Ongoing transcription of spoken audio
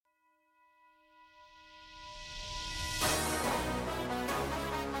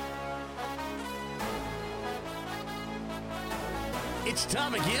It's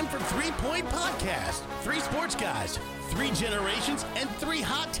time again for 3 Point Podcast. 3 sports guys, 3 generations, and 3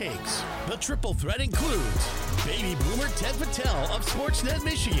 hot takes. The triple threat includes baby boomer Ted Patel of Sportsnet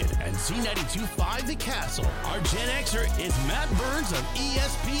Michigan and Z92.5 The Castle. Our Gen Xer is Matt Burns of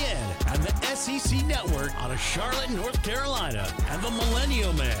ESPN and the SEC Network out of Charlotte, North Carolina. And the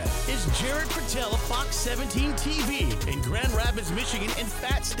Millennial Man is Jared Patel of Fox 17 TV in Grand Rapids, Michigan and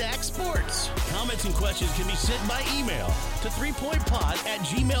Fat Stack Sports. Comments and questions can be sent by email to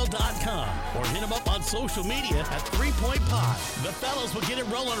 3pointpod@gmail.com or hit them up on social media at 3pointpod. The fellas will get it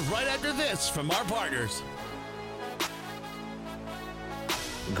rolling right after this from our partners.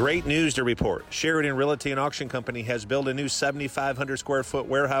 Great news to report. Sheridan Realty and Auction Company has built a new 7,500 square foot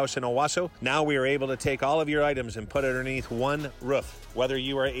warehouse in Owasso. Now we are able to take all of your items and put it underneath one roof. Whether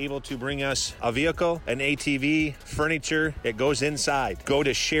you are able to bring us a vehicle, an ATV, furniture, it goes inside. Go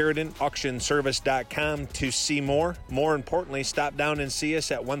to SheridanAuctionService.com to see more. More importantly, stop down and see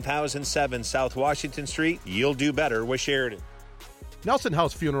us at 1007 South Washington Street. You'll do better with Sheridan. Nelson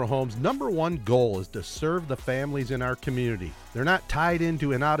House Funeral Home's #1 goal is to serve the families in our community. They're not tied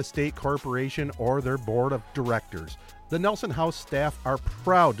into an out-of-state corporation or their board of directors. The Nelson House staff are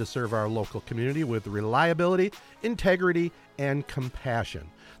proud to serve our local community with reliability, integrity, and compassion.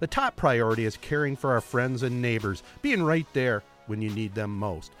 The top priority is caring for our friends and neighbors, being right there when you need them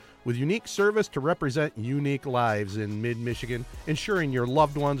most. With unique service to represent unique lives in mid-Michigan, ensuring your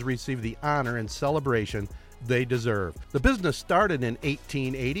loved ones receive the honor and celebration they deserve. The business started in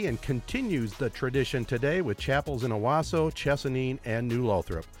 1880 and continues the tradition today with chapels in Owasso, Chesaning, and New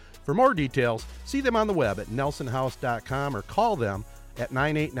Lothrop. For more details, see them on the web at nelsonhouse.com or call them at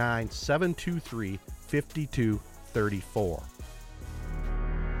 989-723-5234.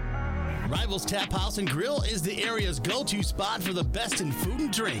 Rivals Tap House and Grill is the area's go-to spot for the best in food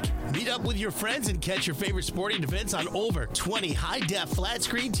and drink. Meet up with your friends and catch your favorite sporting events on over 20 high-def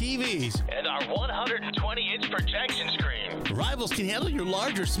flat-screen TVs and our 120-inch projection screen. Rivals can handle your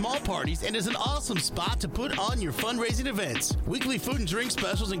large or small parties and is an awesome spot to put on your fundraising events. Weekly food and drink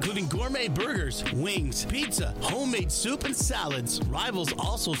specials including gourmet burgers, wings, pizza, homemade soup, and salads. Rivals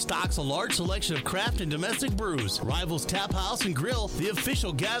also stocks a large selection of craft and domestic brews. Rivals Tap House and Grill, the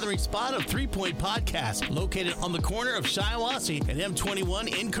official gathering spot of 3 Point Podcast, located on the corner of Shiawassee and M21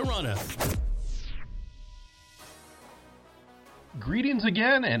 in Corunna. Greetings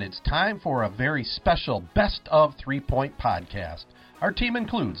again, and it's time for a very special Best of 3 Point Podcast. Our team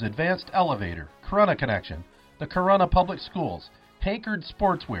includes Advanced Elevator, Corunna Connection, the Corunna Public Schools, Hankard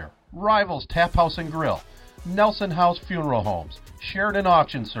Sportswear, Rivals Tap House and Grill, Nelson House Funeral Homes, Sheridan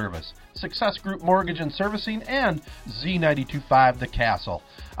Auction Service, Success Group Mortgage and Servicing, and Z92.5 The Castle.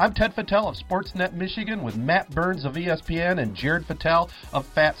 I'm Ted Patel of Sportsnet Michigan with Matt Burns of ESPN and Jared Patel of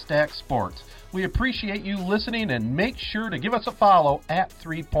Fat Stack Sports. We appreciate you listening and make sure to give us a follow at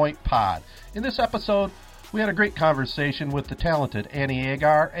 3 Point Pod. In this episode, we had a great conversation with the talented Annie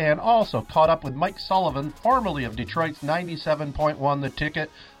Agar and also caught up with Mike Sullivan, formerly of Detroit's 97.1 The Ticket.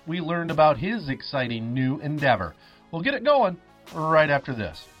 We learned about his exciting new endeavor. We'll get it going right after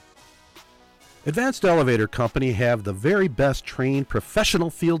this. Advanced Elevator Company have the very best trained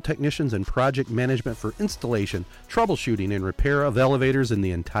professional field technicians and project management for installation, troubleshooting, and repair of elevators in the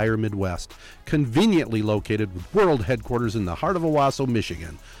entire Midwest. Conveniently located with world headquarters in the heart of Owasso,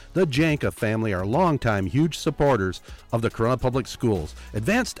 Michigan. The Janka family are longtime huge supporters of the Corunna Public Schools.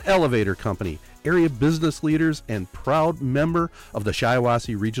 Advanced Elevator Company, area business leaders and proud member of the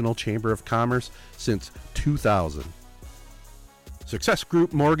Shiawassee Regional Chamber of Commerce since 2000. Success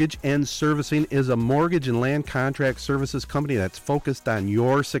Group Mortgage and Servicing is a mortgage and land contract services company that's focused on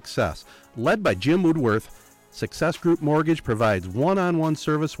your success. Led by Jim Woodworth, Success Group Mortgage provides one-on-one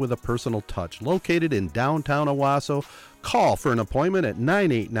service with a personal touch. Located in downtown Owasso, call for an appointment at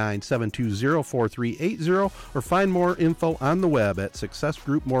 989-720-4380 or find more info on the web at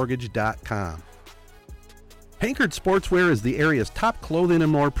successgroupmortgage.com. Hankard Sportswear is the area's top clothing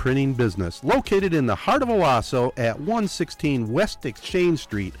and more printing business. Located in the heart of Owasso at 116 West Exchange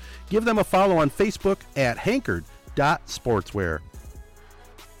Street. Give them a follow on Facebook at hankard.sportswear.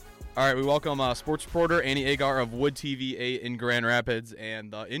 All right, we welcome sports reporter Annie Agar of Wood TV 8 in Grand Rapids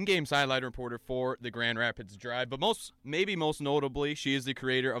and the in-game sideline reporter for the Grand Rapids Drive. But maybe most notably, she is the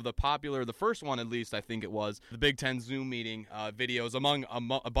creator of the popular, the first one at least, I think it was, the Big Ten Zoom meeting videos, among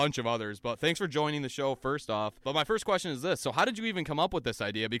a bunch of others. But thanks for joining the show first off. But my first question is this. So how did you even come up with this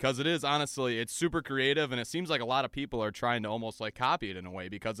idea? Because it is, honestly, it's super creative, and it seems like a lot of people are trying to almost like copy it in a way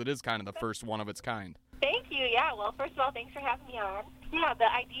because it is kind of the first one of its kind. Thanks, you. Yeah, well, first of all, thanks for having me on. Yeah,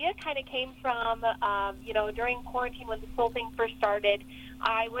 the idea kind of came from, during quarantine when this whole thing first started.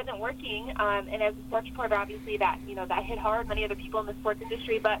 I wasn't working, and as a sports reporter, obviously that hit hard, many other people in the sports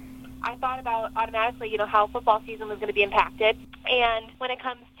industry, but I thought about automatically, how football season was going to be impacted. And when it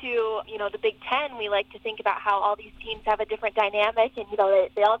comes to, the Big Ten, we like to think about how all these teams have a different dynamic and,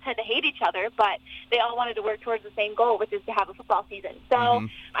 they all tend to hate each other, but they all wanted to work towards the same goal, which is to have a football season. So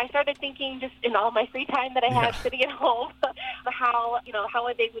I started thinking just in all my free time that I had sitting at home, how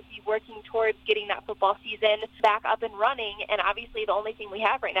they would be working towards getting that football season back up and running. And obviously the only thing we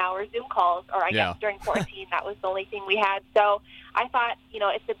have right now are Zoom calls, or I guess during quarantine, that was the only thing we had. So I thought,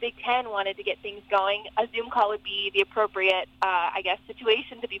 if the Big Ten wanted to get things going, a Zoom call would be the appropriate,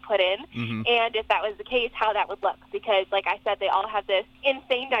 situation to be put in. And if that was the case, how that would look. Because, like I said, they all have this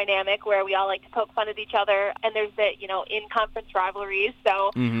insane dynamic where we all like to poke fun at each other, and there's the, in-conference rivalries.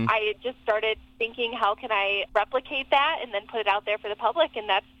 So I just started thinking, how can I replicate that and then put it out there for the public? And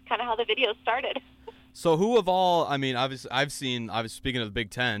that's kind of how the video started. So who of all, obviously I've seen, speaking of the Big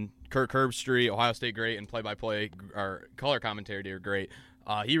Ten, Kirk Herbstreit, Ohio State great, and play-by-play or color commentator great.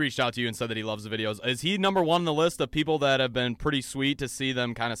 He reached out to you and said that he loves the videos. Is he number one on the list of people that have been pretty sweet to see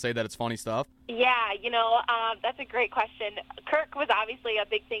them kind of say that it's funny stuff? Yeah, that's a great question. Kirk was obviously a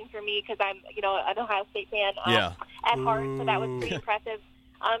big thing for me because I'm, an Ohio State fan at heart, so that was pretty impressive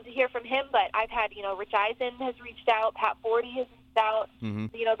to hear from him. But I've had, Rich Eisen has reached out, Pat Forty has reached out,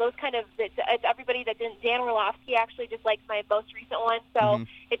 those kind of, it's everybody that didn't. Dan Orlovsky actually just likes my most recent one. So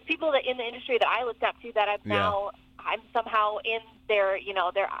it's people that in the industry that I looked up to that I've now, I'm somehow in their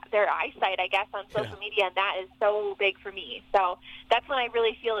eyesight, I guess, on social media, and that is so big for me. So that's when I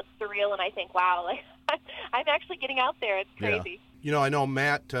really feel it's surreal, and I think, wow, I'm actually getting out there. It's crazy. Yeah. I know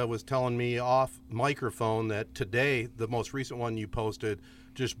Matt was telling me off microphone that today, the most recent one you posted,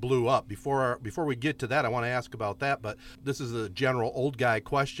 just blew up. Before we get to that, I want to ask about that, but this is a general old guy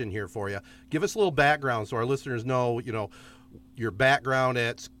question here for you. Give us a little background so our listeners know, your background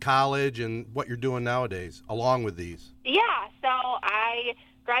at college and what you're doing nowadays, along with these. Yeah, so I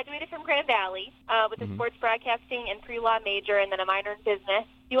graduated from Grand Valley with a sports broadcasting and pre-law major and then a minor in business.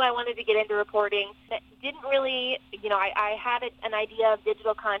 I wanted to get into reporting. Didn't really, I had an idea of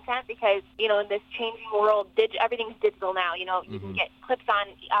digital content because, in this changing world, everything's digital now. You can get clips on,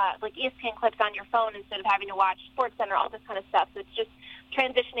 like ESPN clips on your phone instead of having to watch SportsCenter, all this kind of stuff. So it's just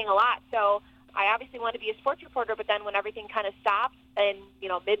transitioning a lot. So I obviously wanted to be a sports reporter, but then when everything kind of stopped in,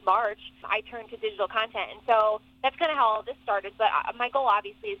 mid-March, I turned to digital content. And so that's kind of how all this started. But my goal,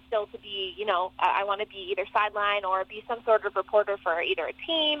 obviously, is still to be, I want to be either sideline or be some sort of reporter for either a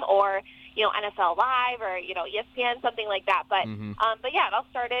team or, NFL Live or, ESPN, something like that. But yeah, it all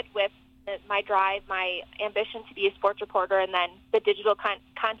started with my drive, my ambition to be a sports reporter, and then the digital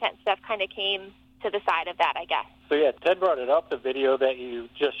content stuff kind of came to the side of that, I guess. So, yeah, Ted brought it up, the video that you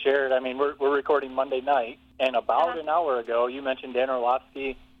just shared. We're recording Monday night, and about an hour ago, you mentioned Dan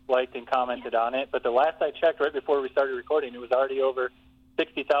Orlovsky liked and commented on it, but the last I checked, right before we started recording, it was already over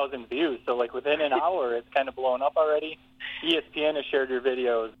 60,000 views. So, within an hour, it's kind of blown up already. ESPN has shared your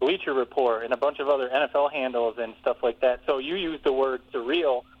videos, Bleacher Report, and a bunch of other NFL handles and stuff like that. So you used the word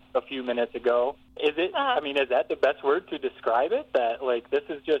surreal a few minutes ago. Is it, is that the best word to describe it? That, this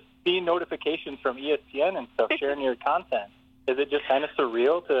is just seeing notifications from ESPN and stuff, sharing your content. Is it just kind of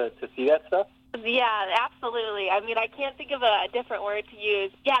surreal to see that stuff? Yeah, absolutely. I can't think of a different word to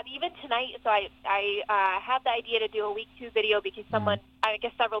use. Yeah, even tonight, so I had the idea to do a Week 2 video because someone, I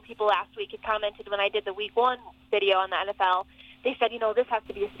guess several people last week had commented when I did the Week 1 video on the NFL. They said, this has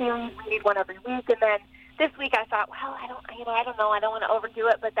to be a series. We need one every week. And then this week I thought, well, I don't know. I don't want to overdo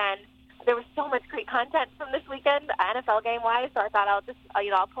it. But then there was so much great content from this weekend, NFL game-wise, so I thought I'll just,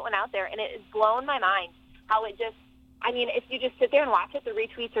 I'll put one out there. And it has blown my mind how it just, if you just sit there and watch it, the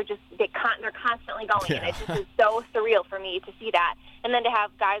retweets are just, they're constantly going. Yeah. And it just is so surreal for me to see that. And then to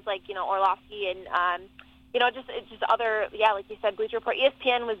have guys like, Orlovsky and, just other, like you said, Bleacher Report.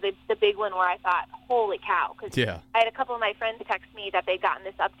 ESPN was the big one where I thought, holy cow. Because I had a couple of my friends text me that they'd gotten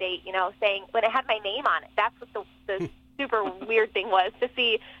this update, saying, when it had my name on it, that's what the super weird thing was, to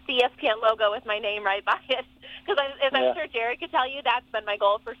see the ESPN logo with my name right by it. Because as I'm sure Jared could tell you, that's been my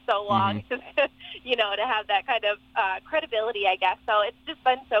goal for so long, to have that kind of credibility, I guess. So it's just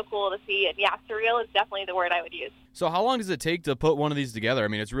been so cool to see. And yeah, surreal is definitely the word I would use. So how long does it take to put one of these together?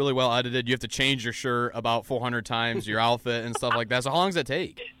 It's really well edited. You have to change your shirt about 400 times, your outfit and stuff like that. So how long does it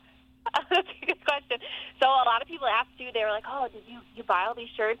take? That's a good question. So a lot of people asked too. They were like, "Oh, did you buy all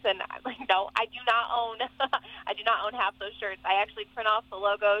these shirts?" And I'm like, "No, I do not own. I do not own half those shirts. I actually print off the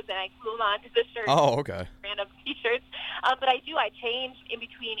logos and I glue them onto the shirts." Oh, okay. Random T-shirts, but I do. I change in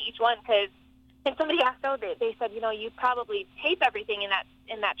between each one because And somebody asked, they said, you probably tape everything in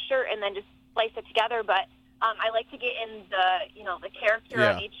that shirt and then just splice it together, but I like to get in the character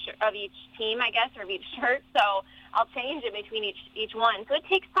of each team, I guess, or of each shirt. So I'll change it between each one. So it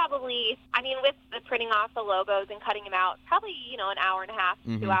takes probably, with the printing off the logos and cutting them out, probably, an hour and a half,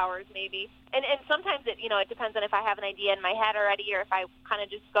 2 hours maybe. And sometimes it depends on if I have an idea in my head already or if I kind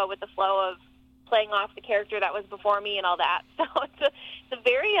of just go with the flow of playing off the character that was before me and all that. So it's a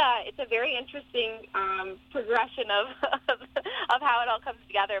very interesting progression of how it all comes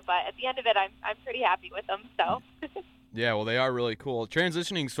together. But at the end of it, I'm pretty happy with them. So. Yeah, well, they are really cool.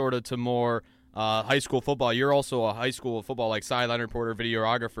 Transitioning sort of to more high school football. You're also a high school football sideline reporter,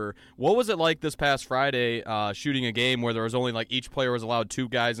 videographer. What was it like this past Friday shooting a game where there was only each player was allowed 2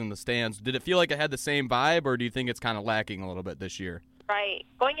 guys in the stands? Did it feel like it had the same vibe, or do you think it's kind of lacking a little bit this year? Right.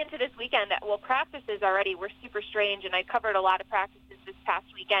 Going into this weekend, practices already were super strange, and I covered a lot of practices this past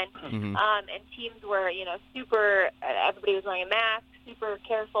weekend. And teams were, super, everybody was wearing a mask, super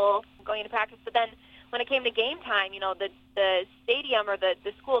careful going into practice. But then when it came to game time, the stadium or the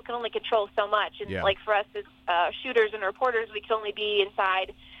school can only control so much. And for us as shooters and reporters, we could only be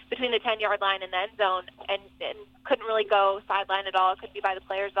inside between the 10-yard line and the end zone and couldn't really go sideline at all. Couldn't be by the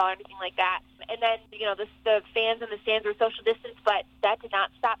players at all or anything like that. And then, the fans in the stands were social distance, but that did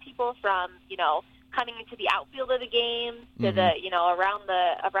not stop people from, coming into the outfield of the game to the, around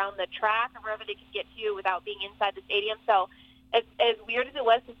the track or wherever they could get to without being inside the stadium. So as weird as it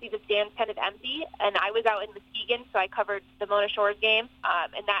was to see the stands kind of empty, and I was out in Muskegon, so I covered the Mona Shores game,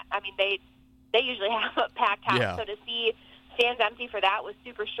 and that, they usually have a packed house, so to see stands empty for that was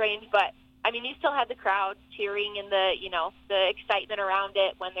super strange, but you still had the crowd cheering and the excitement around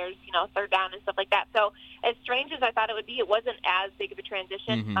it when there's, third down and stuff like that. So as strange as I thought it would be, it wasn't as big of a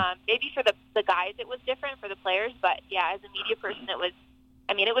transition. Maybe for the guys it was different, for the players, but yeah, as a media person it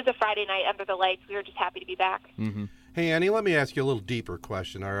was a Friday night under the lights. We were just happy to be back. Hey, Annie, let me ask you a little deeper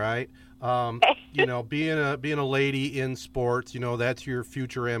question, all right? Being a lady in sports, that's your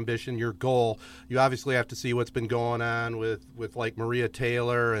future ambition, your goal. You obviously have to see what's been going on with Maria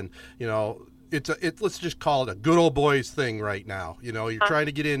Taylor, and let's just call it a good old boys thing right now. You're trying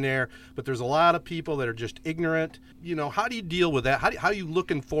to get in there, but there's a lot of people that are just ignorant. How do you deal with that? How are you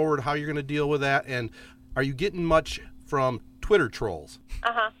looking forward? How you're going to deal with that? And are you getting much from Twitter trolls?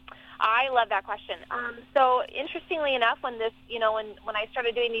 I love that question. So interestingly enough, when this, when I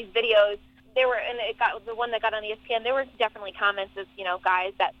started doing these videos, it got the one that got on ESPN. There were definitely comments of,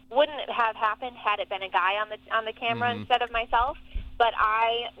 guys that wouldn't have happened had it been a guy on the camera instead of myself. But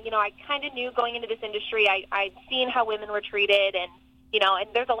I kind of knew going into this industry, I'd seen how women were treated, and and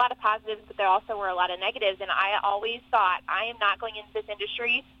there's a lot of positives, but there also were a lot of negatives. And I always thought, I am not going into this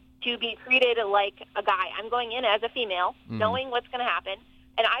industry to be treated like a guy. I'm going in as a female, knowing what's going to happen.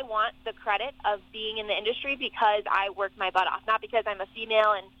 And I want the credit of being in the industry because I worked my butt off, not because I'm a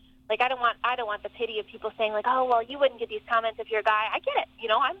female. And I don't want the pity of people saying oh, well, you wouldn't get these comments if you're a guy. I get it.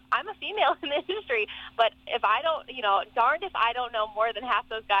 I'm a female in the industry, but if I don't, darned if I don't know more than half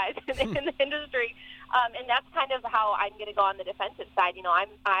those guys in the industry. And that's kind of how I'm going to go on the defensive side.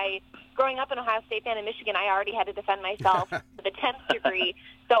 I growing up an Ohio State fan in Michigan, I already had to defend myself to the 10th degree.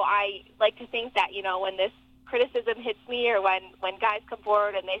 So I like to think that, when this criticism hits me or when guys come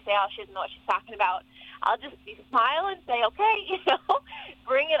forward and they say, oh, she doesn't know what she's talking about, I'll just smile and say, okay,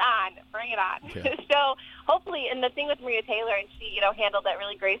 bring it on. Okay. So hopefully, and the thing with Maria Taylor, and she, handled that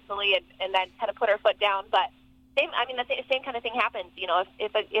really gracefully and then kind of put her foot down. But the same kind of thing happens.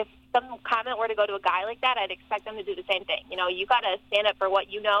 If some comment were to go to a guy like that, I'd expect them to do the same thing. You got to stand up for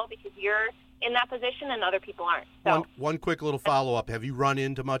what you know because you're in that position and other people aren't. So one quick little follow-up. Have you run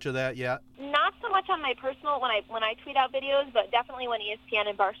into much of that yet? Not so much on my personal when I tweet out videos, but definitely when ESPN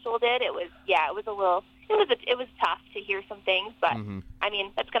and Barstool did, it was tough to hear some things, but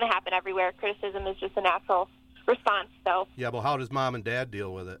that's going to happen everywhere. Criticism is just a natural response. So yeah, well, how does mom and dad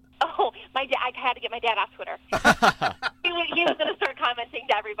deal with it? Oh, my dad! I had to get my dad off Twitter. he was going to start commenting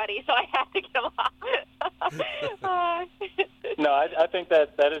to everybody, so I had to get him off. No, I think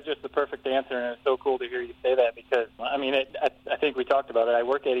that is just the perfect answer, and it's so cool to hear you say that because I think we talked about it. I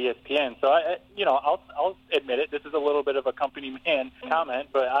work at ESPN, so I'll admit it. This is a little bit of a company man comment,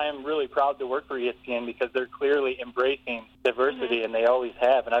 but I am really proud to work for ESPN because they're clearly embracing diversity, and they always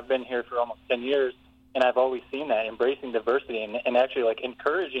have. And I've been here for almost 10 years. And I've always seen that, embracing diversity and actually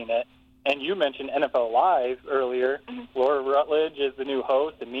encouraging it. And you mentioned NFL Live earlier. Laura Rutledge is the new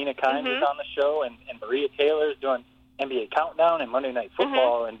host, and Mina Kimes is on the show, and Maria Taylor is doing NBA Countdown and Monday Night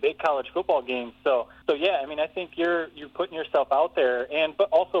Football and big college football games. So yeah, I think you're putting yourself out there, but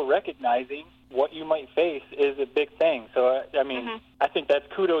also recognizing what you might face is a big thing. So, I mean, I think that's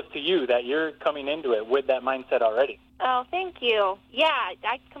kudos to you that you're coming into it with that mindset already. Oh, thank you. Yeah,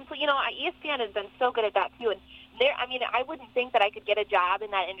 ESPN has been so good at that too. And I wouldn't think that I could get a job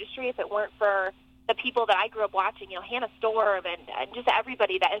in that industry if it weren't for the people that I grew up watching. Hannah Storm and just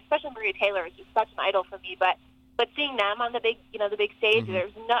everybody that, especially Maria Taylor, is just such an idol for me. But seeing them on the big stage,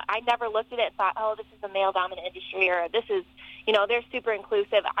 I never looked at it and thought, oh, this is a male-dominant industry, or this is, they're super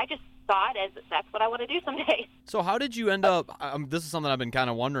inclusive. I just saw it as that's what I want to do someday. So how did you end up, this is something I've been kind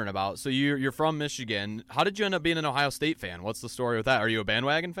of wondering about. So you're from Michigan. How did you end up being an Ohio State fan? What's the story with that? Are you a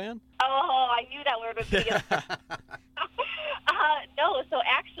bandwagon fan? Oh, I knew that word would be No, so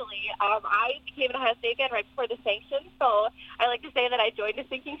actually, I became an Ohio State fan right before the sanctions, so I like to say that I joined a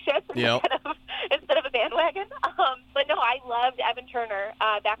sinking ship instead of a bandwagon. But no, I loved Evan Turner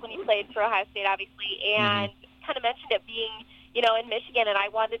back when he played for Ohio State, obviously, and kind of mentioned it being, in Michigan, and I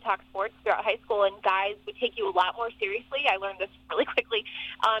wanted to talk sports throughout high school, and guys would take you a lot more seriously. I learned this really quickly.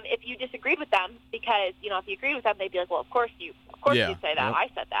 If you disagreed with them, because, if you agreed with them, they'd be like, well, of course you say that. Yep. I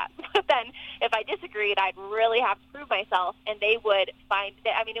said that. But then if I disagreed, I'd really have to prove myself, and they would find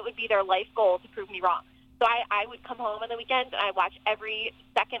that, it would be their life goal to prove me wrong. So I would come home on the weekends, and I'd watch every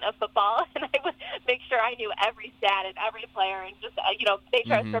second of football, and I would make sure I knew every stat and every player, and just, make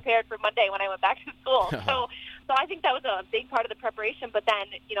sure I was prepared for Monday when I went back to school. So I think that was a big part of the preparation. But then,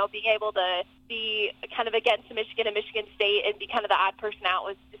 being able to be kind of against Michigan and Michigan State and be kind of the odd person out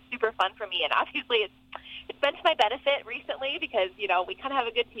was just super fun for me. And obviously it's been to my benefit recently because, we kind of have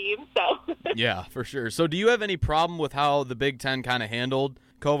a good team. So Yeah, for sure. So do you have any problem with how the Big Ten kind of handled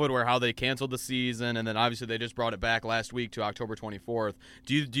COVID, where how they canceled the season, and then obviously they just brought it back last week to October 24th.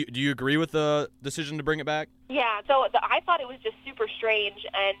 Do you agree with the decision to bring it back? Yeah, so I thought it was just super strange,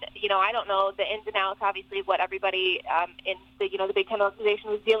 and I don't know the ins and outs, obviously, of what everybody in the Big Ten organization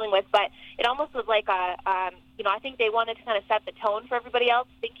was dealing with, but it almost was like I think they wanted to kind of set the tone for everybody else,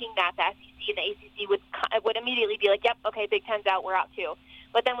 thinking that the SEC and the ACC would immediately be like, yep, okay, Big Ten's out, we're out too.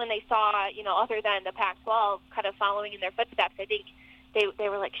 But then when they saw, other than the Pac-12 kind of following in their footsteps, I think they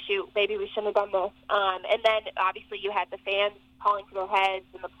were like, shoot, maybe we shouldn't have done this. And then obviously you had the fans calling for their heads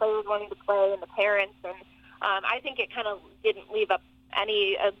and the players wanting to play and the parents. And I think it kind of didn't leave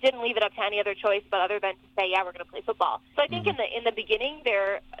it up to any other choice, but other than to say, yeah, we're going to play football. So I think in the beginning,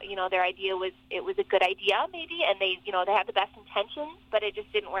 their idea was it was a good idea maybe, and they had the best intentions, but it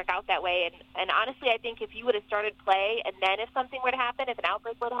just didn't work out that way. And honestly, I think if you would have started play, and then if something were to happen, if an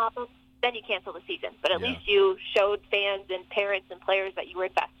outbreak would happen, then you cancel the season. But at least you showed fans and parents and players that you were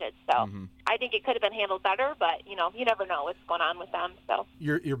invested. So I think it could have been handled better, but you never know what's going on with them. So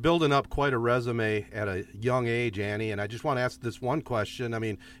you're building up quite a resume at a young age, Annie, and I just want to ask this one question.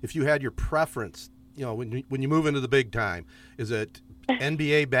 If you had your preference, when you move into the big time, is it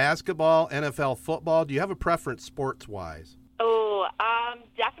NBA basketball, NFL football? Do you have a preference sports-wise? Oh,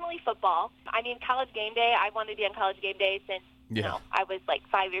 definitely football. College game day. I wanted to be on college game day since I was like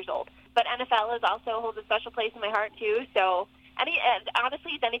 5 years old. But NFL also holds a special place in my heart too. So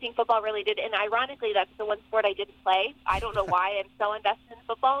honestly, it's anything football related. And ironically, that's the one sport I didn't play. I don't know why I'm so invested in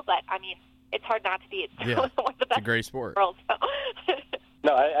football, but it's hard not to be. It's one of the best. It's a great sport. In the world, so.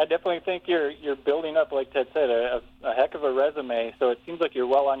 No, I definitely think you're building up, like Ted said, a heck of a resume. So it seems like you're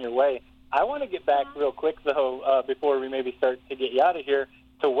well on your way. I want to get back real quick though, before we maybe start to get you out of here,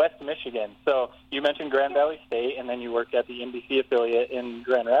 to West Michigan. So you mentioned Grand Valley State, and then you worked at the NBC affiliate in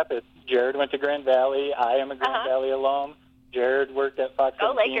Grand Rapids. Jared went to Grand Valley. I am a Grand Valley alum. Jared worked at Fox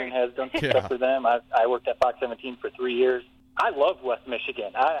 17 and has done some stuff for them. I worked at Fox 17 for 3 years. I love West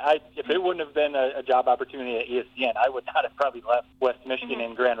Michigan. If it wouldn't have been a job opportunity at ESPN, I would not have probably left West Michigan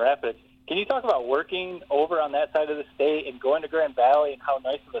in Grand Rapids. Can you talk about working over on that side of the state and going to Grand Valley and how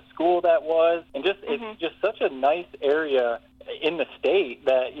nice of a school that was? And just it's just such a nice area in the state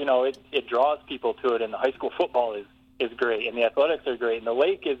that, it draws people to it, and the high school football is great, and the athletics are great, and the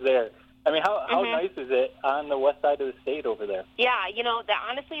lake is there. How nice is it on the west side of the state over there? Yeah,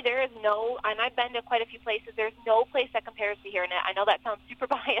 honestly, there is no, and I've been to quite a few places, there's no place that compares to here. And I know that sounds super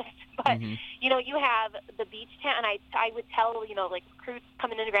biased, but, you have the beach town, and I would tell, like recruits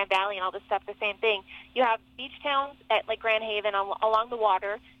coming into Grand Valley and all this stuff, the same thing. You have beach towns at like Grand Haven along the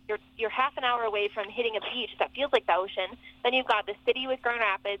water. You're half an hour away from hitting a beach that feels like the ocean. Then you've got the city with Grand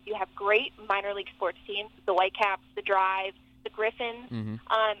Rapids. You have great minor league sports teams, the Whitecaps, the Drive, the Griffins, and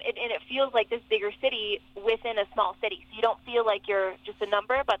it feels like this bigger city within a small city. So you don't feel like you're just a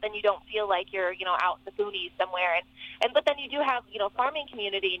number, but then you don't feel like you're, out in the boonies somewhere. But then you do have, farming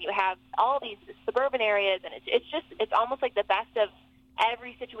community, and you have all these suburban areas, and it's almost like the best of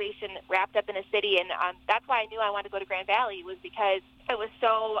every situation wrapped up in a city, and that's why I knew I wanted to go to Grand Valley, was because it was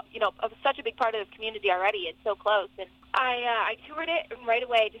so, it was such a big part of the community already. It's so close, and I toured it, and right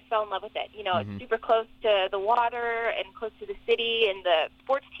away just fell in love with it. It's super close to the water and close to the city, and the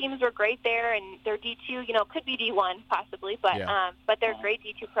sports teams were great there, and their D2, could be D1 possibly, but they're a great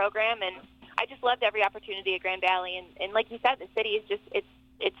D2 program, and I just loved every opportunity at Grand Valley, and like you said, the city is just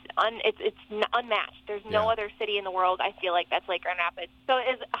it's unmatched. There's no other city in the world, I feel like, that's like Grand Rapids. So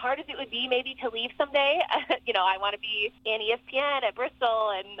as hard as it would be maybe to leave someday, I want to be in ESPN at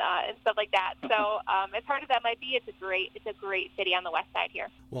Bristol and stuff like that. So as hard as that might be, it's a great city on the west side here.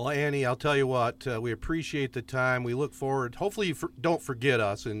 Well, Annie, I'll tell you what, we appreciate the time. We look forward. Hopefully you don't forget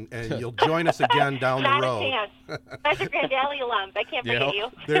us, and you'll join us again down the road. Not a chance. That's a Grand Valley alums. I can't forget you.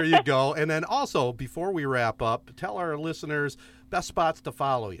 There you go. And then also, before we wrap up, tell our listeners best spots to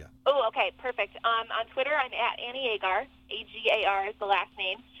follow you. Oh, okay, perfect. On Twitter, I'm at Annie Agar. A-G-A-R is the last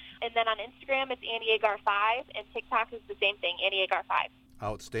name. And then on Instagram, it's Annie Agar 5, and TikTok is the same thing, Annie Agar 5.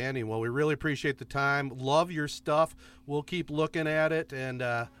 Outstanding. Well, we really appreciate the time. Love your stuff. We'll keep looking at it, and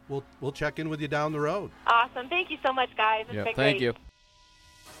we'll check in with you down the road. Awesome. Thank you so much, guys. It's been great. Thank you.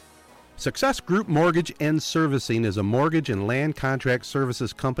 Success Group Mortgage and Servicing is a mortgage and land contract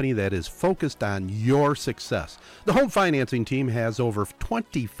services company that is focused on your success. The home financing team has over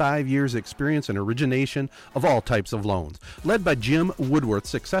 25 years experience in origination of all types of loans. Led by Jim Woodworth,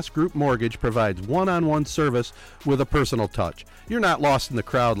 Success Group Mortgage provides one-on-one service with a personal touch. You're not lost in the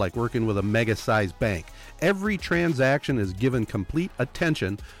crowd like working with a mega-sized bank. Every transaction is given complete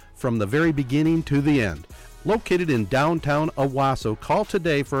attention from the very beginning to the end. Located in downtown Owasso, call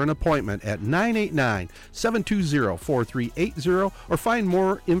today for an appointment at 989-720-4380 or find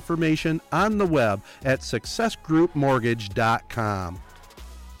more information on the web at successgroupmortgage.com.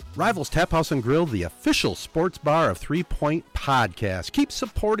 Rivals Tap House and Grill, the official sports bar of 3 Point Podcast. Keep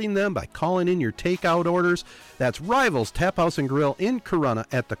supporting them by calling in your takeout orders. That's Rivals Tap House and Grill in Corunna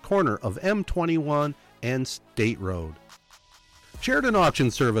at the corner of M21 and State Road. Sheridan Auction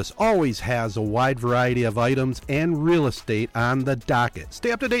Service always has a wide variety of items and real estate on the docket.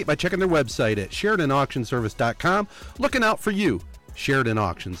 Stay up to date by checking their website at SheridanAuctionService.com. Looking out for you, Sheridan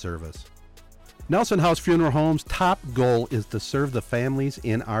Auction Service. Nelson House Funeral Home's top goal is to serve the families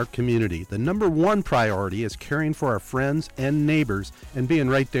in our community. The number one priority is caring for our friends and neighbors and being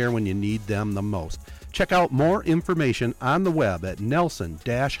right there when you need them the most. Check out more information on the web at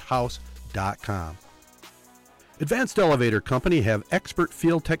nelson-house.com. Advanced Elevator Company have expert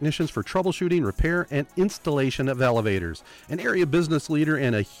field technicians for troubleshooting, repair, and installation of elevators. An area business leader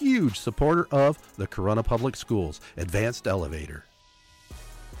and a huge supporter of the Corunna Public Schools. Advanced Elevator.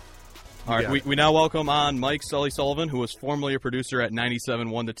 All right, we now welcome on Mike Sully Sullivan, who was formerly a producer at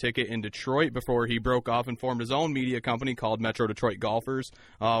 97.1 The Ticket in Detroit before he broke off and formed his own media company called Metro Detroit Golfers,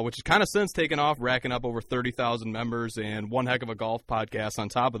 which has kind of since taken off, racking up over 30,000 members and one heck of a golf podcast on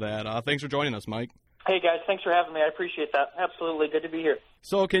top of that. Thanks for joining us, Mike. Hey, guys. Thanks for having me. I appreciate that. Absolutely. Good to be here.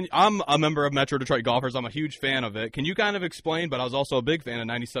 So I'm a member of Metro Detroit Golfers. I'm a huge fan of it. Can you kind of explain, but I was also a big fan of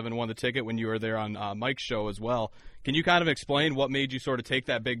 97.1 The Ticket when you were there on Mike's show as well. Can you kind of explain what made you sort of take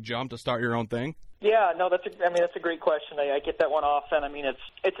that big jump to start your own thing? Yeah, no, that's a great question. I get that one often. I mean,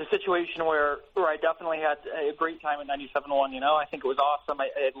 it's a situation where I definitely had a great time at 97.1. I think it was awesome.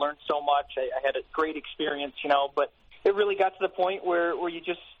 I had learned so much. I had a great experience. But it really got to the point where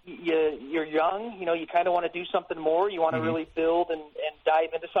you're young, you kind of want to do something more. You want to really build and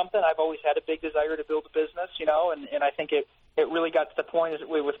dive into something. I've always had a big desire to build a business, and I think it really got to the point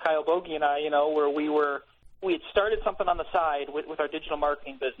with Kyle Bogey and I, where we had started something on the side with our digital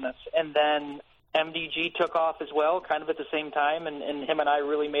marketing business, and then MDG took off as well, kind of at the same time, and him and I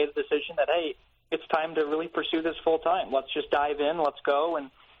really made a decision that, hey, it's time to really pursue this full time. Let's just dive in, let's go.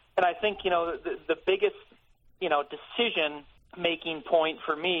 And I think, the biggest decision-making point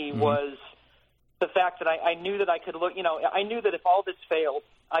for me was the fact that I knew that I could look, I knew that if all this failed,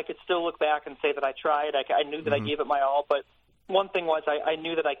 I could still look back and say that I tried. I knew that I gave it my all, but one thing was I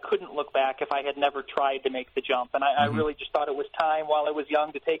knew that I couldn't look back if I had never tried to make the jump. And I really just thought it was time while I was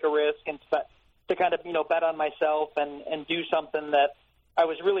young to take a risk and to kind of, bet on myself and do something that I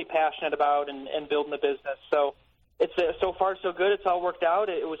was really passionate about and building the business. So it's so far so good. It's all worked out.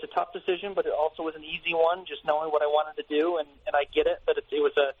 It was a tough decision, but it also was an easy one, just knowing what I wanted to do, and I get it. But it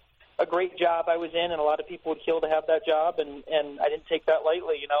was a great job I was in, and a lot of people would kill to have that job, and I didn't take that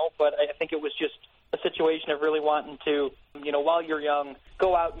lightly, But I think it was just a situation of really wanting to, while you're young,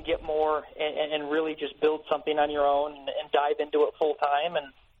 go out and get more and really just build something on your own and dive into it full time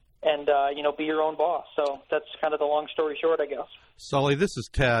and be your own boss. So that's kind of the long story short, I guess. Sully, this is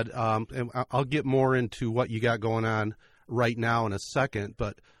Ted, and I'll get more into what you got going on right now in a second,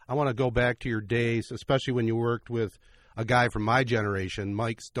 but I want to go back to your days, especially when you worked with a guy from my generation,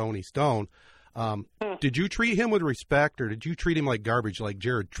 Mike Stoney Stone. Did you treat him with respect, or did you treat him like garbage like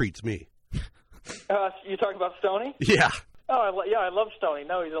Jared treats me? You talking about Stoney? Yeah. Oh, I love Stoney.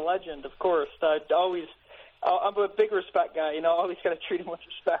 No, he's a legend, of course. I'm a big respect guy. Always got to treat him with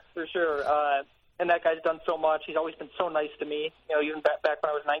respect for sure. And that guy's done so much. He's always been so nice to me. Even back when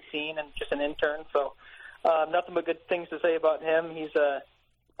I was 19 and just an intern. So nothing but good things to say about him. He's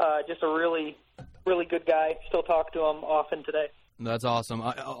just a really, really good guy. Still talk to him often today. That's awesome.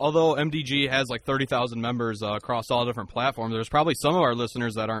 Although MDG has like 30,000 members across all different platforms, there's probably some of our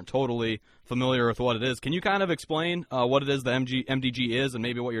listeners that aren't totally familiar with what it is. Can you kind of explain what it is the MDG is and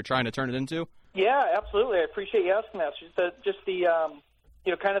maybe what you're trying to turn it into? Yeah, absolutely. I appreciate you asking that. Just the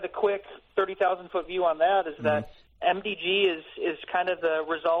kind of the quick 30,000-foot view on that is that MDG is kind of the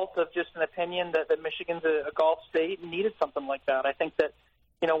result of just an opinion that Michigan's a golf state and needed something like that. I think that,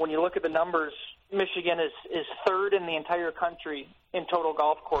 when you look at the numbers, Michigan is third in the entire country in total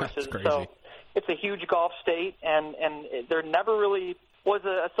golf courses. So it's a huge golf state, and there never really was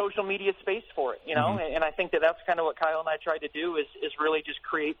a social media space for it, and I think that's kind of what Kyle and I tried to do is really just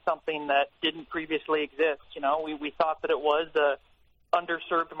create something that didn't previously exist. We thought that it was a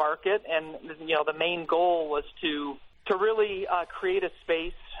underserved market, and the main goal was to really create a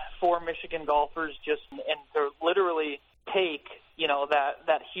space for Michigan golfers and to literally take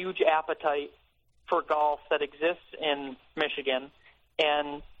that huge appetite for golf that exists in Michigan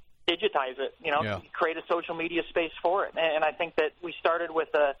and digitize it, create a social media space for it. And I think that we started with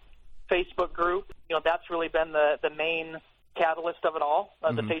a Facebook group. That's really been the main catalyst of it all,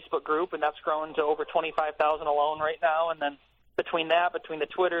 the Facebook group, and that's grown to over 25,000 alone right now. And then between the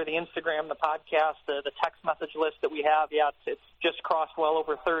Twitter, the Instagram, the podcast, the text message list that we have, it's just crossed well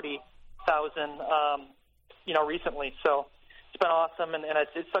over 30,000, recently. So it's been awesome, and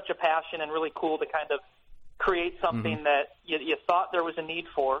it's such a passion and really cool to kind of create something that you thought there was a need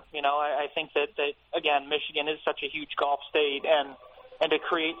for. I think that again, Michigan is such a huge golf state, and to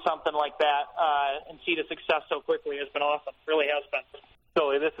create something like that and see the success so quickly has been awesome. Really has been.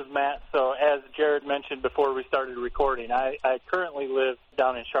 So this is Matt. So as Jared mentioned before we started recording, I currently live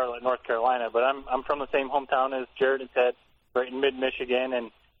down in Charlotte, North Carolina, but I'm from the same hometown as Jared and Ted, right in mid-Michigan.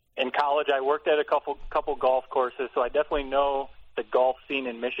 And in college, I worked at a couple golf courses, so I definitely know the golf scene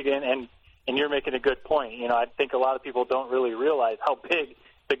in Michigan. And you're making a good point. I think a lot of people don't really realize how big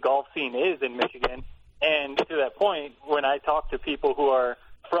the golf scene is in Michigan. And to that point, when I talk to people who are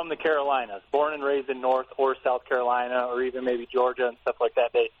from the Carolinas, born and raised in North or South Carolina, or even maybe Georgia and stuff like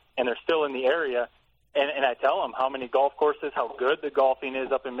that, and they're still in the area, and I tell them how many golf courses, how good the golfing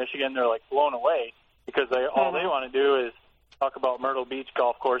is up in Michigan, they're like blown away because all they want to do is talk about Myrtle Beach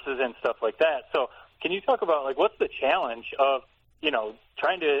golf courses and stuff like that. So can you talk about what's the challenge of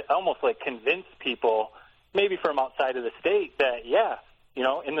trying to almost convince people maybe from outside of the state that,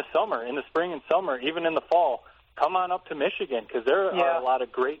 in the summer, in the spring and summer, even in the fall, come on up to Michigan because there are a lot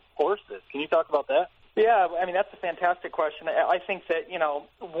of great courses. Can you talk about that? Yeah, that's a fantastic question. I think that,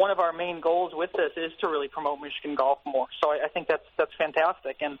 one of our main goals with this is to really promote Michigan golf more. So I think that's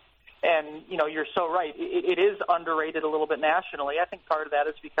fantastic. And you're so right. It is underrated a little bit nationally. I think part of that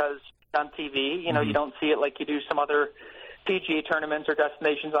is because on TV, you don't see it like you do some other PGA tournaments or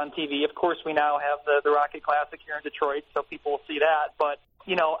destinations on TV. Of course, we now have the Rocket Classic here in Detroit, so people will see that. But,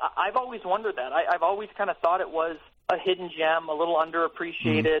 I've always wondered that. I've always kind of thought it was a hidden gem, a little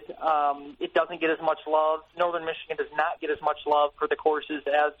underappreciated. It doesn't get as much love. Northern Michigan does not get as much love for the courses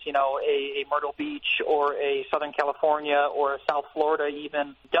as, a Myrtle Beach or a Southern California or a South Florida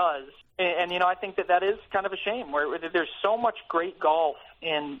even does. And I think that is kind of a shame where there's so much great golf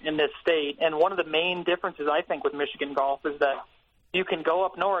in this state. And one of the main differences, I think, with Michigan golf is that you can go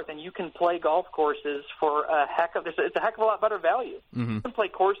up north and you can play golf courses for it's a heck of a lot better value. You can play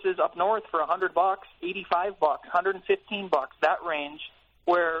courses up north for $100, $85, $115, that range,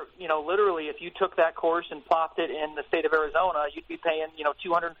 where, literally if you took that course and plopped it in the state of Arizona, you'd be paying,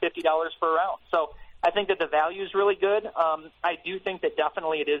 $250 for a round. So I think that the value is really good. I do think that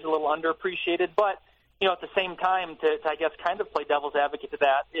definitely it is a little underappreciated, but, at the same time, to I guess kind of play devil's advocate to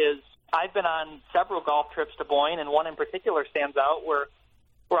that is I've been on several golf trips to Boyne, and one in particular stands out where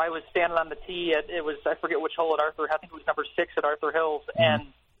I was standing on the tee I forget which hole at Arthur, I think it was number 6 at Arthur Hills, and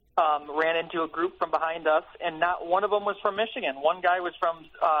ran into a group from behind us, and not one of them was from Michigan. One guy was from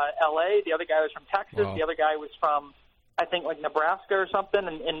L.A., the other guy was from Texas, The other guy was from, I think, Nebraska or something.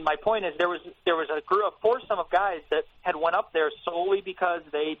 And my point is there was a foursome of guys that had went up there solely because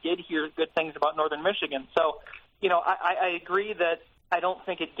they did hear good things about Northern Michigan. So, I agree that I don't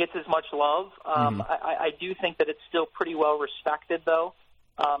think it gets as much love. I do think that it's still pretty well respected, though.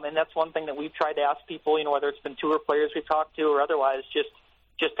 And that's one thing that we've tried to ask people, whether it's been tour players we've talked to or otherwise, just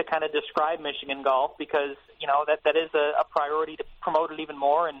to kind of describe Michigan golf, because, that is a priority to promote it even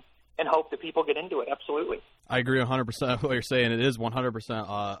more and hope that people get into it. Absolutely. I agree 100% with what you're saying. It is 100%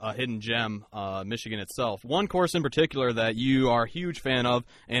 a hidden gem, Michigan itself. One course in particular that you are a huge fan of,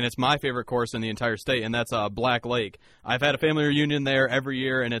 and it's my favorite course in the entire state, and that's Black Lake. I've had a family reunion there every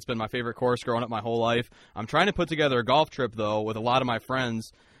year, and it's been my favorite course growing up my whole life. I'm trying to put together a golf trip, though, with a lot of my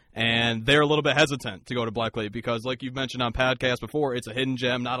friends, and they're a little bit hesitant to go to Black Lake because, like you've mentioned on podcasts before, it's a hidden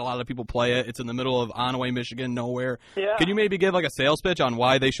gem. Not a lot of people play it. It's in the middle of Onaway, Michigan, nowhere. Yeah. Can you maybe give like a sales pitch on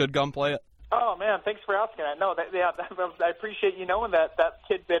why they should come play it? Oh, man, thanks for asking that. No, I appreciate you knowing that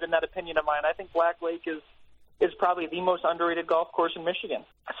tidbit and that opinion of mine. I think Black Lake is probably the most underrated golf course in Michigan.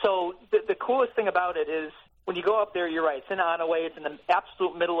 So the coolest thing about it is when you go up there, you're right. It's in Onaway. It's in the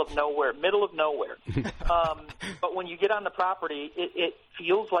absolute middle of nowhere. But when you get on the property, it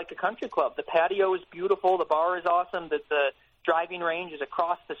feels like a country club. The patio is beautiful. The bar is awesome. The driving range is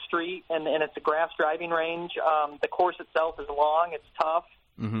across the street, and it's a grass driving range. The course itself is long. It's tough.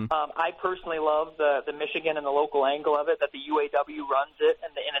 Mm-hmm. I personally love the Michigan and the local angle of it, that the UAW runs it,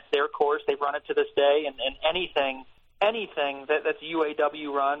 and it's their course. They run it to this day, and anything that's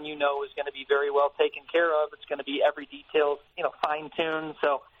UAW run, is going to be very well taken care of. It's going to be every detail, fine-tuned.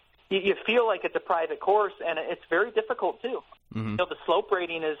 So you feel like it's a private course, and it's very difficult, too. Mm-hmm. The slope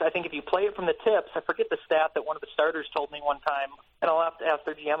rating is, I think if you play it from the tips, I forget the stat that one of the starters told me one time, and I'll have to ask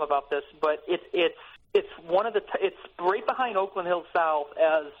their GM about this, but it's one of it's right behind Oakland Hills South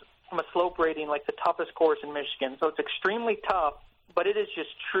as, from a slope rating, like the toughest course in Michigan. So it's extremely tough, but it is just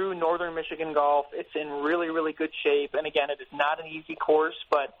true northern Michigan golf. It's in really, really good shape. And again, it is not an easy course,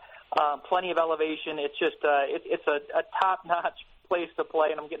 but plenty of elevation. It's just it's a top-notch place to play,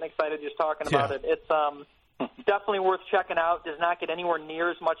 and I'm getting excited just talking about it. It's definitely worth checking out. Does not get anywhere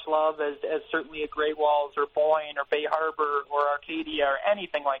near as much love as certainly a Great Walls or Boyne or Bay Harbor or Arcadia or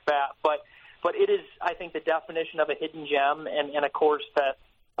anything like that. But it is, I think, the definition of a hidden gem and a course that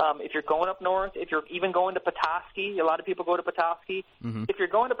if you're going up north, if you're even going to Petoskey, a lot of people go to Petoskey. Mm-hmm. If you're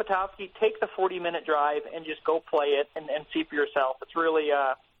going to Petoskey, take the 40-minute drive and just go play it and see for yourself. It's really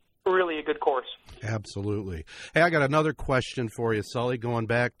a good course. Absolutely. Hey, I got another question for you, Sully, going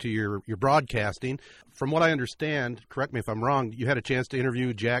back to your broadcasting. From what I understand, correct me if I'm wrong, you had a chance to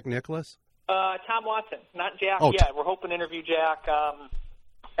interview Jack Nicklaus? Tom Watson, not Jack Oh, yet. We're hoping to interview Jack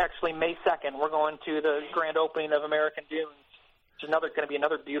actually May 2nd. We're going to the grand opening of American Dunes, which is going to be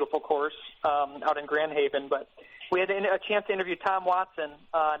another beautiful course out in Grand Haven. But we had a chance to interview Tom Watson,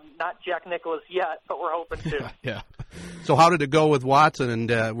 not Jack Nicklaus yet, but we're hoping to. Yeah. So how did it go with Watson,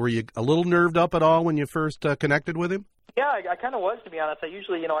 and were you a little nerved up at all when you first connected with him? Yeah, I kind of was, to be honest. I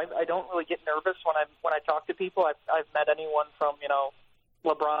usually, I don't really get nervous when I talk to people. I've met anyone from,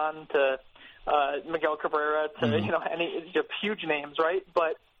 LeBron to Miguel Cabrera to, any huge names, right?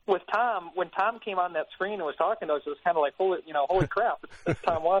 But with Tom, when Tom came on that screen and was talking to us, it was kind of like, holy crap, it's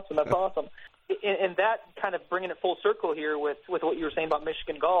Tom Watson. That's awesome. And that kind of bringing it full circle here with what you were saying about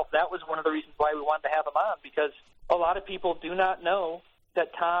Michigan golf, that was one of the reasons why we wanted to have him on, because a lot of people do not know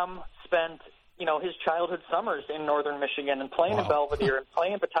that Tom spent, his childhood summers in northern Michigan and playing in Belvedere and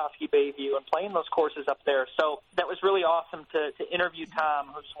playing Petoskey Bayview and playing those courses up there. So that was really awesome to interview Tom,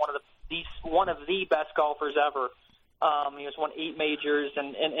 who's one of the best golfers ever. He has won 8 majors,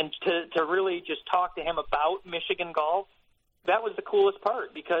 and to really just talk to him about Michigan golf, that was the coolest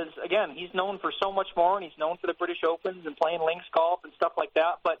part, because, again, he's known for so much more, and he's known for the British Opens and playing links golf and stuff like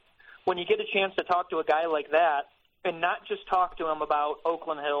that. But when you get a chance to talk to a guy like that, and not just talk to him about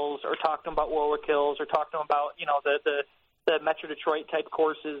Oakland Hills or talk to him about Warwick Hills or talk to him about, the Metro Detroit type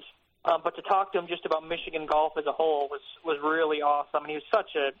courses, but to talk to him just about Michigan golf as a whole was really awesome. And he was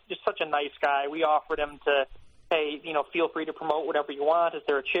such a nice guy. We offered him to, hey, feel free to promote whatever you want. Is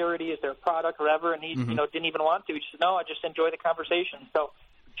there a charity? Is there a product? Whatever. And he, didn't even want to. He just said, no, I just enjoy the conversation. So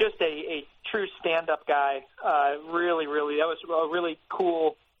just a true stand-up guy. Really, really, that was a really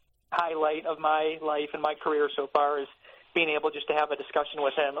cool highlight of my life and my career so far, is being able just to have a discussion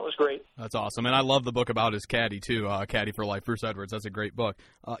with him. It was great. That's awesome. And I love the book about his caddy, too, Caddy for Life, Bruce Edwards. That's a great book.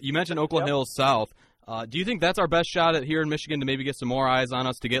 You mentioned Oakland Hills South. Do you think that's our best shot at here in Michigan to maybe get some more eyes on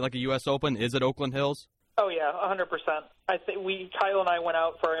us to get like a U.S. Open? Is it Oakland Hills? Oh, yeah, 100%. I think Kyle and I went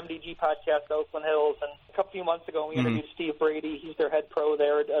out for our MDG podcast to Oakland Hills, and a few months ago we interviewed Steve Brady. He's their head pro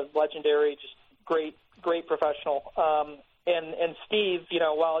there, legendary, just great professional. And Steve,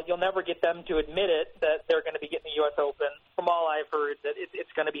 while you'll never get them to admit it that they're going to be getting the U.S. Open, from all I've heard, that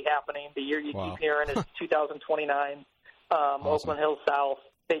it's going to be happening. The year you keep hearing is 2029. Awesome. Oakland Hills South.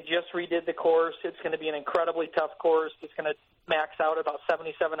 They just redid the course. It's going to be an incredibly tough course. It's going to max out about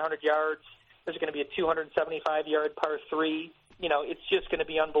 7,700 yards. There's going to be a 275-yard par 3. It's just going to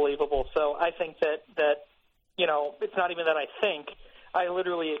be unbelievable. So I think that it's not even that I think. I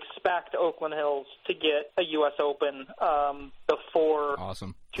literally expect Oakland Hills to get a U.S. Open before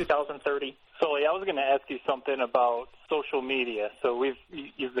 2030. Sully, I was going to ask you something about social media. So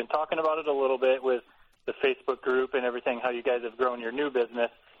you've been talking about it a little bit with the Facebook group and everything, how you guys have grown your new business.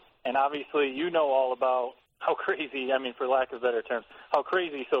 And obviously you know all about how crazy, for lack of better terms, how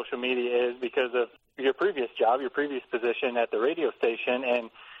crazy social media is because of your previous job, your previous position at the radio station. And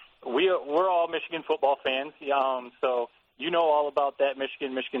we're all Michigan football fans, so you know all about that,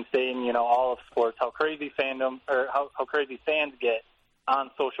 Michigan State, and all of sports, how crazy fandom or how crazy fans get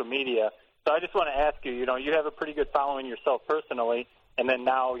on social media. So I just want to ask you, you have a pretty good following yourself personally, and then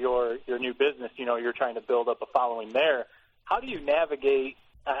now your new business, you're trying to build up a following there. How do you navigate,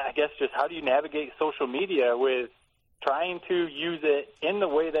 how do you navigate social media with trying to use it in the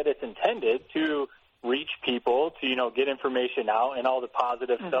way that it's intended to reach people, to, get information out and all the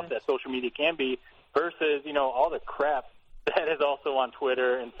positive stuff that social media can be versus, all the crap that is also on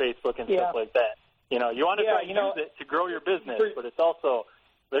Twitter and Facebook and stuff like that. You want to try to use it to grow your business, but it's also,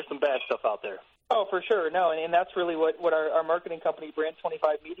 there's some bad stuff out there. Oh, for sure. No, and that's really what our marketing company, Brand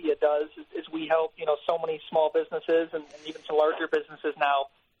 25 Media, does is we help, so many small businesses and even some larger businesses now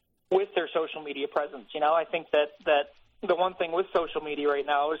with their social media presence. I think that the one thing with social media right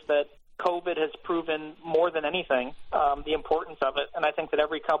now is that COVID has proven more than anything the importance of it. And I think that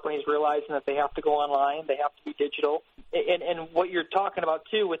every company is realizing that they have to go online, they have to be digital. And what you're talking about,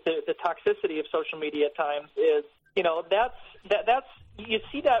 too, with the toxicity of social media at times is, that's you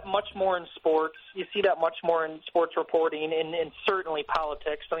see that much more in sports. You see that much more in sports reporting and certainly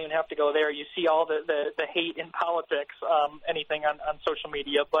politics. Don't even have to go there. You see all the hate in politics, anything on social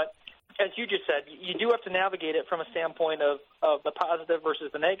media. But as you just said, you do have to navigate it from a standpoint of the positive versus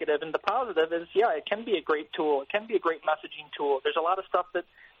the negative. And the positive is, it can be a great tool. It can be a great messaging tool. There's a lot of stuff that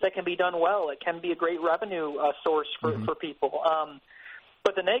can be done well. It can be a great revenue source for people.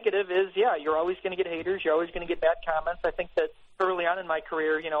 But the negative is, you're always going to get haters. You're always going to get bad comments. I think that early on in my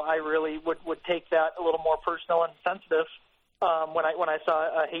career, I really would take that a little more personal and sensitive when I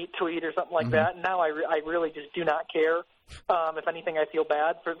saw a hate tweet or something like that. And now I really just do not care. If anything, I feel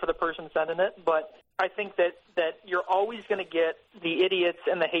bad for the person sending it. But I think that you're always going to get the idiots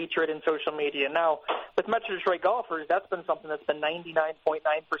and the hatred in social media. Now, with Metro Detroit golfers, that's been something that's been 99.9%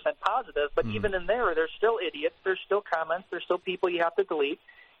 positive. But even in there's still idiots. There's still comments. There's still people you have to delete.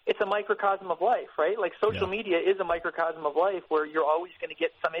 It's a microcosm of life, right? Like social media is a microcosm of life where you're always going to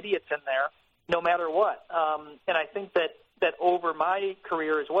get some idiots in there no matter what. And I think that over my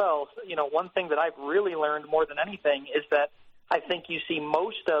career as well, one thing that I've really learned more than anything is that I think you see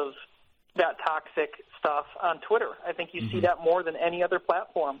most of that toxic stuff on Twitter. I think you see that more than any other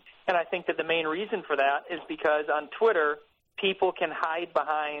platform. And I think that the main reason for that is because on Twitter, people can hide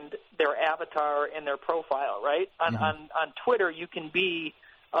behind their avatar and their profile, right? On Twitter, you can be,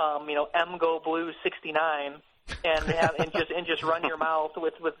 MGoBlue69 and just run your mouth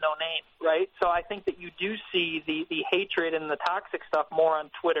with no name, right? So I think that you do see the hatred and the toxic stuff more on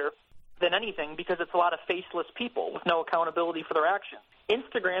Twitter than anything because it's a lot of faceless people with no accountability for their actions.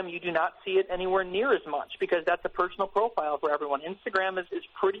 Instagram, you do not see it anywhere near as much because that's a personal profile for everyone. Instagram is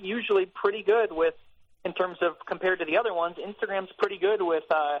usually pretty good with, in terms of compared to the other ones, Instagram's pretty good with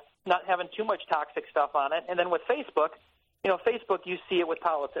not having too much toxic stuff on it. And then with Facebook, Facebook, you see it with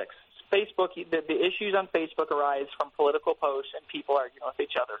politics. Facebook, the issues on Facebook arise from political posts and people arguing with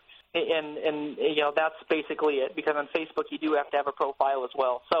each other. And that's basically it because on Facebook you do have to have a profile as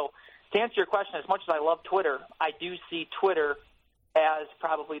well. So to answer your question, as much as I love Twitter, I do see Twitter as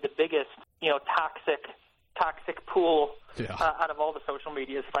probably the biggest, toxic pool out of all the social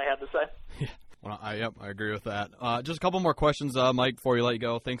medias, if I had to say. Yeah. Well, I agree with that. Just a couple more questions, Mike, before you let you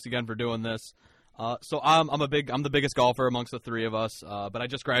go. Thanks again for doing this. So I'm the biggest golfer amongst the three of us, but I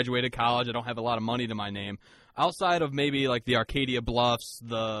just graduated college. I don't have a lot of money to my name. Outside of maybe like the Arcadia Bluffs,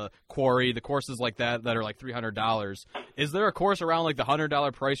 the Quarry, the courses like that are like $300, is there a course around like the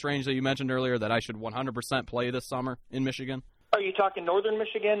 $100 price range that you mentioned earlier that I should 100% play this summer in Michigan? Are you talking northern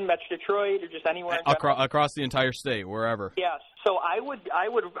Michigan, Metro Detroit, or just anywhere in across the entire state, wherever? Yes. So I would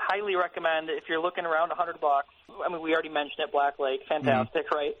highly recommend if you're looking around $100. I mean, we already mentioned it, Black Lake, fantastic,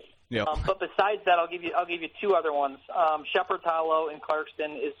 right? Yep. But besides that, I'll give you two other ones. Shepherd's Hollow in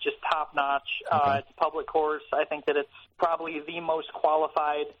Clarkston is just top notch. Okay. It's a public course. I think that it's probably the most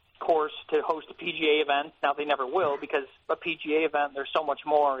qualified course to host a PGA event. Now, they never will, because a PGA event, there's so much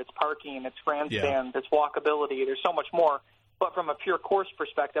more. It's parking, it's grandstands, it's walkability. There's so much more. But from a pure course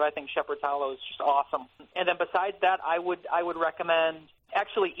perspective, I think Shepherd's Hollow is just awesome. And then besides that, I would recommend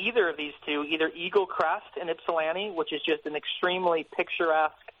actually either of these two, either Eagle Crest in Ypsilanti, which is just an extremely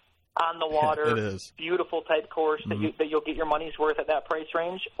picturesque, on the water, beautiful type course that you'll get your money's worth at that price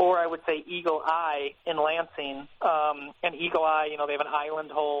range, or I would say Eagle Eye in Lansing. And Eagle Eye, they have an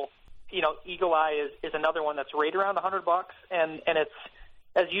island hole. Eagle Eye is another one that's right around $100, and it's,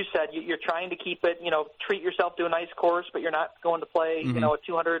 as you said, you're trying to keep it, treat yourself to a nice course, but you're not going to play, a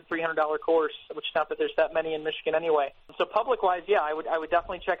 $200, $300 course, which is not that there's that many in Michigan anyway. So public-wise, I would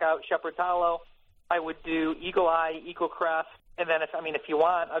definitely check out Shepherd's Hollow. I would do Eagle Eye, Eagle Crest, and then if you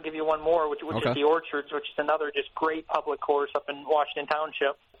want, I'll give you one more, which is the Orchards, which is another just great public course up in Washington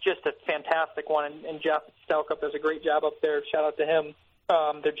Township. Just a fantastic one, and Jeff Stelkup does a great job up there. Shout out to him,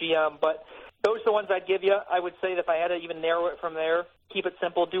 their GM. But those are the ones I'd give you. I would say that if I had to even narrow it from there, keep it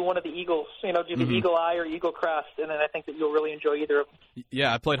simple, do one of the Eagles. Do the Eagle Eye or Eagle Crest, and then I think that you'll really enjoy either of them.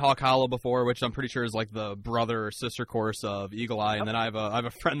 Yeah, I played Hawk Hollow before, which I'm pretty sure is like the brother or sister course of Eagle Eye, and then I have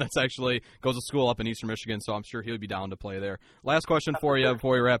a friend that's actually goes to school up in Eastern Michigan, so I'm sure he'll be down to play there. Last question for you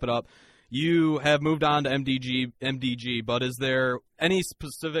before we wrap it up. You have moved on to MDG, but is there any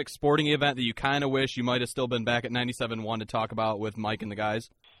specific sporting event that you kind of wish you might have still been back at 97.1 to talk about with Mike and the guys?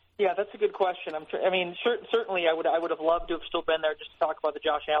 Yeah, that's a good question. Certainly I would have loved to have still been there just to talk about the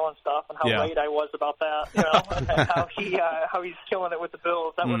Josh Allen stuff and how right I was about that, and how he's killing it with the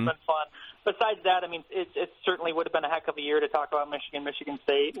Bills. That would have been fun. Besides that, it certainly would have been a heck of a year to talk about Michigan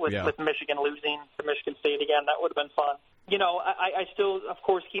State with Michigan losing to Michigan State again. That would have been fun. I still, of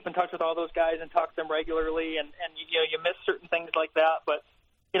course, keep in touch with all those guys and talk to them regularly, and you miss certain things like that, but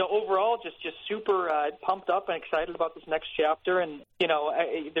overall, just super pumped up and excited about this next chapter. And,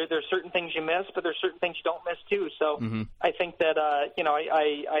 there's certain things you miss, but there's certain things you don't miss, too. So I think that, I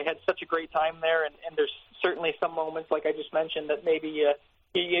had such a great time there, and there's certainly some moments, like I just mentioned, that maybe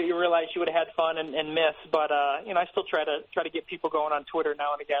you realize you would have had fun and miss. But, I still try to get people going on Twitter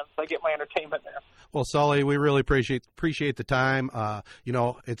now and again, so I get my entertainment there. Well, Sully, we really appreciate the time.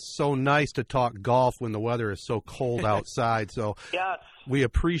 It's so nice to talk golf when the weather is so cold outside. So yes. We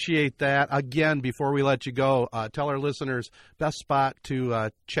appreciate that. Again, before we let you go, tell our listeners best spot to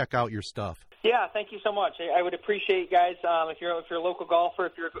check out your stuff. Yeah, thank you so much. I would appreciate, guys, if you're a local golfer,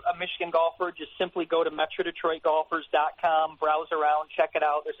 if you're a Michigan golfer, just simply go to MetroDetroitGolfers.com, browse around, check it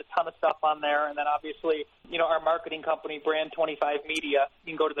out. There's a ton of stuff on there. And then obviously, our marketing company, Brand 25 Media,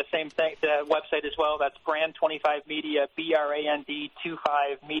 you can go to the same thing, the website as well. That's Brand 25 Media,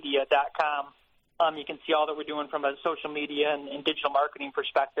 BRAND25media.com. You can see all that we're doing from a social media and digital marketing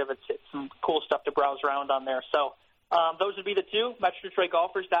perspective. It's some cool stuff to browse around on there. So those would be the two,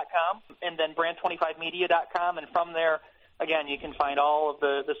 MetroDetroitGolfers.com and then Brand25Media.com. And from there, again, you can find all of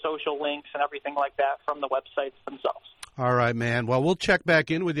the social links and everything like that from the websites themselves. All right, man. Well, we'll check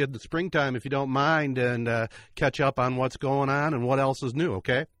back in with you in the springtime if you don't mind and catch up on what's going on and what else is new,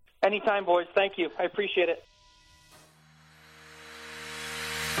 okay? Anytime, boys. Thank you. I appreciate it.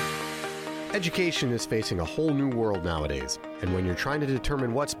 Education is facing a whole new world nowadays, and when you're trying to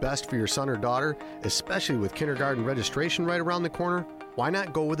determine what's best for your son or daughter, especially with kindergarten registration right around the corner, why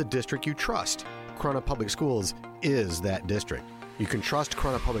not go with a district you trust? Corunna Public Schools is that district. You can trust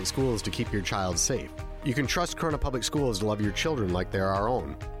Corunna Public Schools to keep your child safe. You can trust Corunna Public Schools to love your children like they're our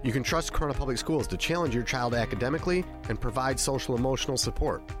own. You can trust Corunna Public Schools to challenge your child academically and provide social-emotional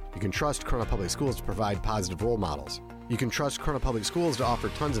support. You can trust Corunna Public Schools to provide positive role models. You can trust Corunna Public Schools to offer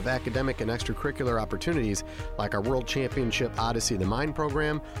tons of academic and extracurricular opportunities like our World Championship Odyssey of the Mind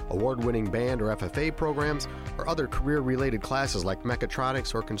program, award-winning band or FFA programs, or other career-related classes like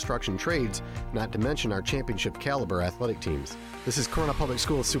mechatronics or construction trades, not to mention our championship caliber athletic teams. This is Corunna Public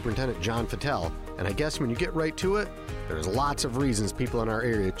Schools Superintendent John Fattel, and I guess when you get right to it, there's lots of reasons people in our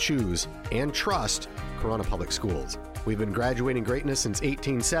area choose and trust Corunna Public Schools. We've been graduating greatness since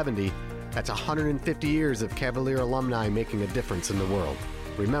 1870. That's 150 years of Cavalier alumni making a difference in the world.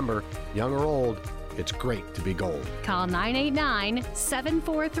 Remember, young or old, it's great to be gold. Call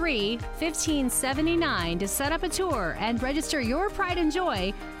 989-743-1579 to set up a tour and register your pride and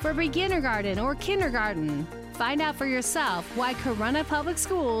joy for beginnergarten or kindergarten. Find out for yourself why Corunna Public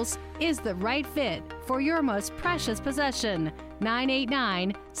Schools is the right fit for your most precious possession.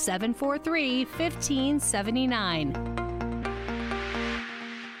 989-743-1579.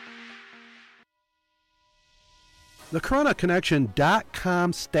 The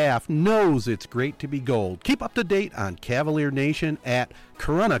CorunnaConnection.com staff knows it's great to be gold. Keep up to date on Cavalier Nation at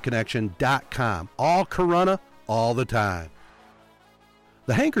CorunnaConnection.com. All Corunna, all the time.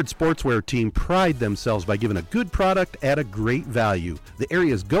 The Hankard Sportswear team pride themselves by giving a good product at a great value. The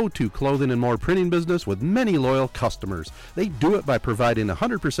area's go-to clothing and more printing business with many loyal customers. They do it by providing a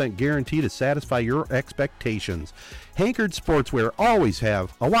 100% guarantee to satisfy your expectations. Hankard Sportswear always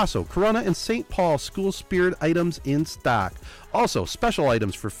have Owasso, Corunna, and St. Paul school spirit items in stock. Also, special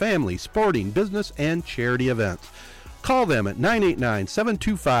items for family, sporting, business, and charity events. Call them at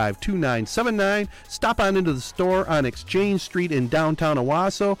 989-725-2979. Stop on into the store on Exchange Street in downtown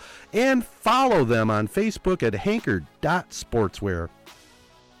Owasso and follow them on Facebook at hankard.sportswear.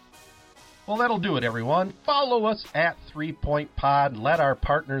 Well, that'll do it, everyone. Follow us at 3 Point Pod. Let our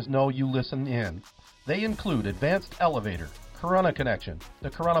partners know you listen in. They include Advanced Elevator, Corunna Connection, the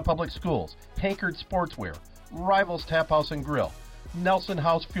Corunna Public Schools, Hankard Sportswear, Rivals Tap House and Grill, Nelson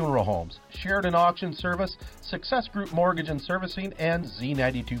House Funeral Homes, Sheridan Auction Service, Success Group Mortgage and Servicing, and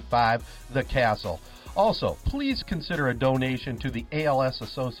Z92.5 The Castle. Also, please consider a donation to the ALS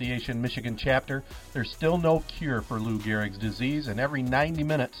Association Michigan chapter. There's still no cure for Lou Gehrig's disease, and every 90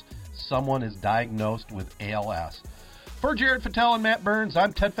 minutes, someone is diagnosed with ALS. For Jared Fattel and Matt Burns,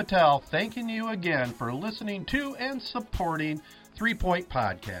 I'm Ted Fattel, thanking you again for listening to and supporting 3 Point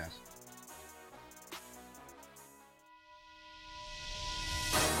Podcast.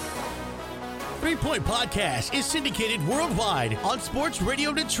 Three-Point Podcast is syndicated worldwide on Sports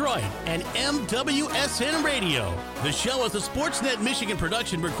Radio Detroit and MWSN Radio. The show is a Sportsnet Michigan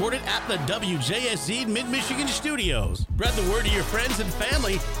production recorded at the WJSZ Mid-Michigan Studios. Spread the word to your friends and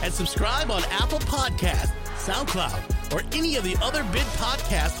family and subscribe on Apple Podcasts, SoundCloud, or any of the other big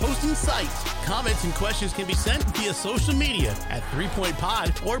podcast hosting sites. Comments and questions can be sent via social media at 3-Point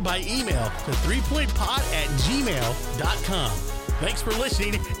Pod or by email to 3pointpod@gmail.com. Thanks for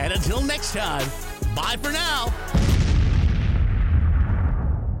listening, and until next time, bye for now.